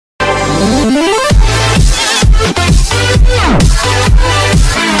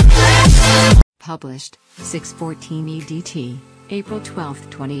Published, 6:14 EDT, April 12,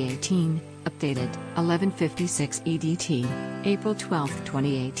 2018, updated, 11:56 EDT, April 12,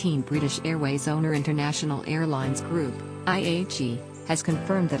 2018. British Airways owner International Airlines Group, IAG, has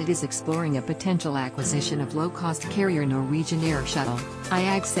confirmed that it is exploring a potential acquisition of low-cost carrier Norwegian Air Shuttle.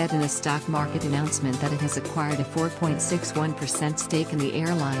 IAG said in a stock market announcement that it has acquired a 4.61% stake in the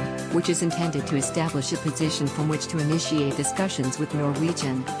airline, which is intended to establish a position from which to initiate discussions with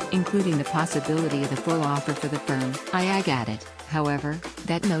Norwegian, including the possibility of a full offer for the firm. IAG added, however,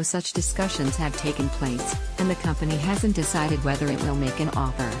 that no such discussions have taken place, and the company hasn't decided whether it will make an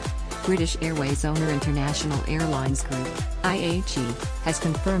offer. British Airways owner International Airlines Group, IAG, has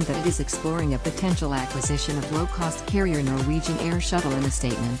confirmed that it is exploring a potential acquisition of low-cost carrier Norwegian Air Shuttle in a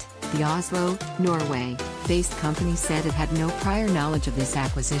statement. The Oslo, Norway-based company said it had no prior knowledge of this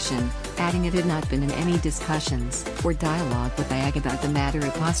acquisition, adding it had not been in any discussions or dialogue with IAG about the matter.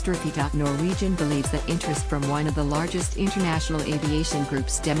 Norwegian believes that interest from one of the largest international aviation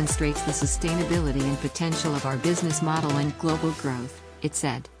groups demonstrates the sustainability and potential of our business model and global growth, it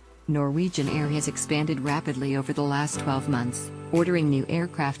said. Norwegian Air has expanded rapidly over the last 12 months, ordering new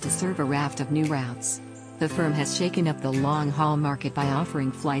aircraft to serve a raft of new routes. The firm has shaken up the long-haul market by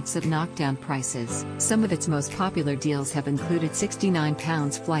offering flights at knockdown prices. Some of its most popular deals have included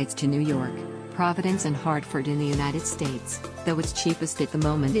 £69 flights to New York, Providence and Hartford in the United States, though its cheapest at the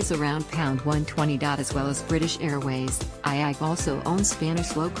moment is around £120. As well as British Airways, IAG also owns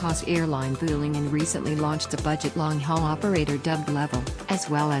Spanish low-cost airline Vueling and recently launched a budget long-haul operator dubbed Level. As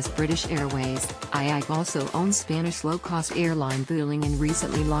well as British Airways, IAG also owns Spanish low-cost airline Vueling and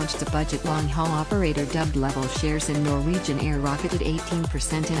recently launched a budget long-haul operator dubbed Level. Shares in Norwegian Air rocketed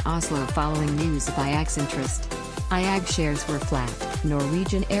 18% in Oslo following news of IAG's interest. IAG shares were flat.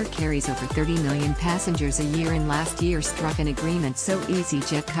 Norwegian Air carries over 30 million passengers a year and last year struck an agreement so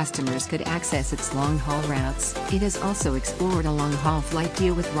EasyJet customers could access its long-haul routes. It has also explored a long-haul flight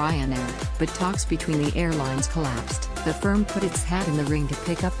deal with Ryanair, but talks between the airlines collapsed. The firm put its hat in the ring to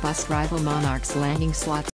pick up bus rival Monarch's landing slots.